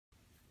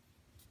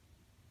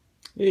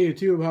Hey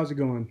YouTube, how's it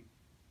going?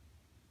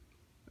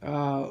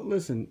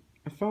 Listen,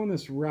 I found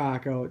this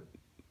rock out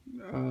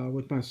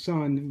with my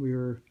son. We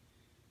were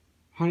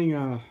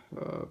hunting,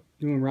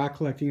 doing rock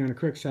collecting on a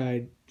creek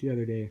side the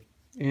other day,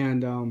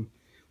 and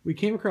we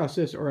came across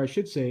this, or I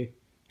should say,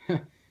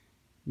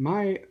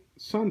 my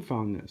son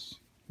found this.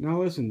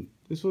 Now listen,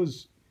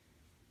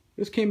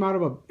 this came out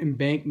of an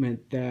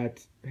embankment that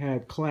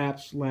had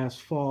collapsed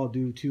last fall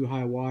due to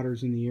high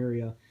waters in the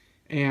area,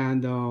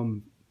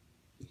 and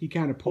he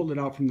kind of pulled it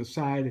out from the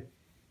side,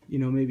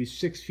 maybe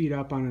 6 feet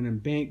up on an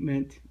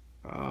embankment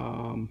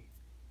um,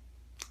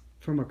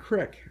 from a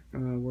creek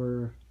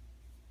where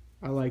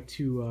I like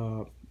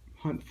to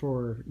hunt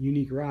for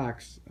unique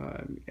rocks,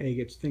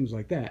 agates, things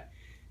like that.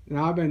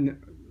 Now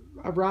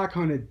I've rock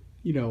hunted.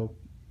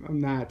 I'm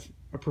not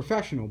a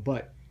professional,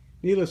 but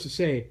needless to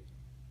say,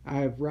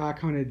 I've rock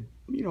hunted.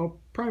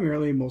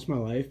 Primarily most of my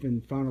life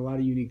and found a lot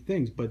of unique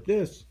things. But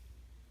this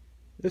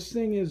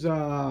thing is,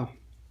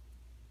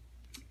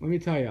 let me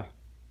tell you,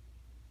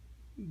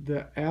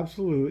 the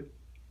absolute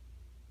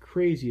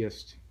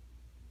craziest.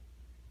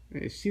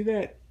 You see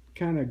that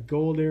kind of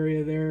gold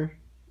area there?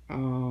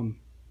 Um,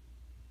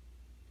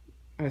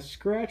 I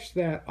scratched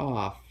that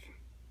off,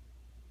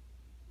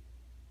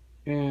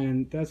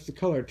 and that's the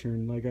color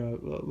turn, like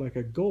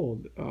a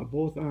gold,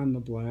 both on the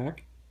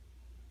black,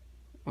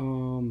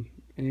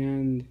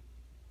 and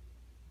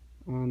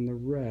on the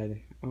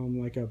red,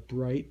 like a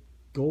bright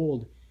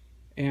gold,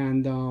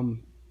 and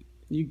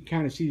you can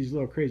kind of see these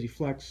little crazy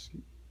flecks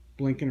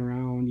blinking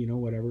around,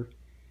 whatever.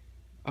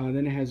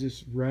 Then it has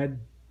this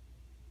red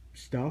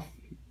stuff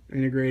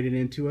integrated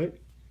into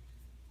it,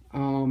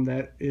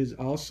 that is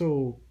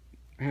also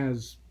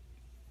has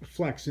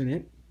flex in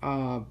it.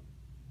 But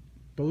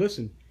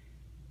listen,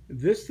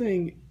 this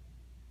thing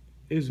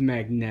is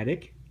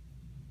magnetic.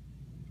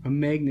 A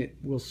magnet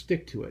will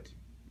stick to it.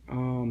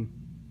 Um,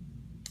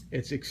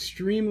 it's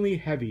extremely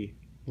heavy.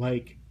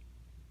 Like,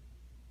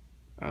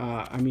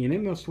 I mean,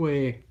 it must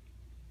weigh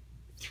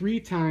 3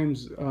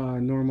 times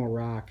normal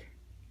rock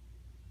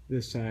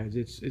this size.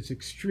 It's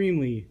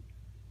extremely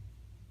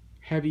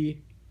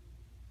heavy.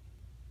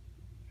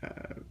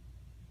 Uh,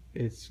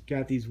 it's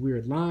got these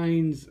weird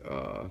lines,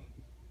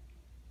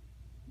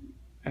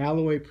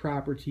 alloy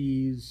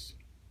properties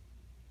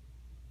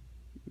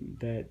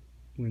that,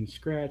 when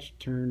scratched,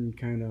 turn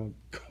kind of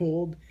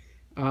cold.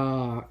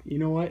 You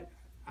know what?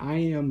 I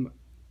am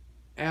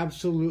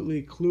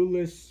absolutely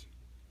clueless.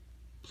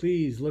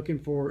 Please, looking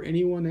for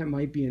anyone that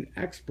might be an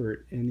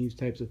expert in these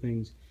types of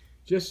things.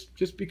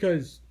 Just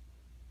because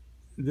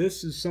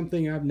this is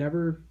something I've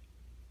never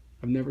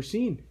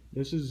seen.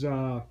 This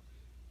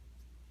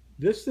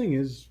thing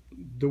is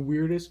the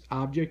weirdest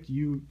object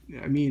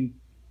I mean,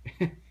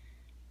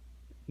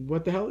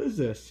 what the hell is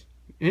this?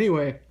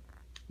 Anyway,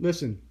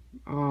 listen.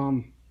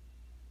 Um,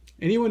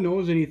 Anyone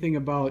knows anything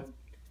about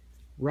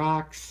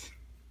rocks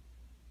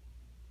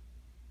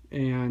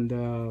and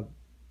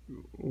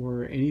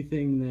or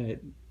anything that,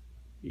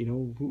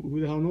 who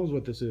the hell knows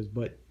what this is?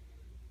 But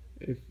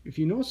if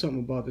you know something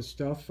about this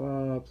stuff,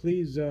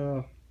 please,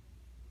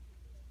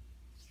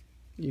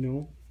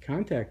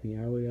 contact me.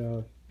 I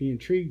would be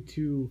intrigued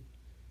to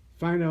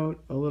find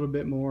out a little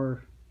bit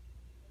more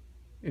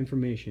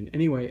information.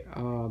 Anyway,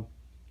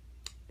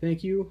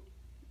 thank you,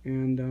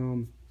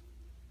 and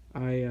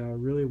I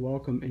really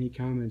welcome any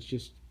comments.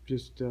 Just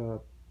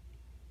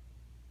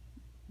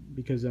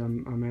because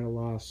I'm at a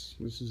loss.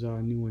 This is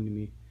a new one to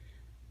me.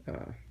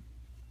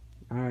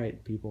 All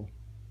right, people.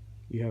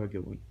 You have a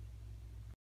good one.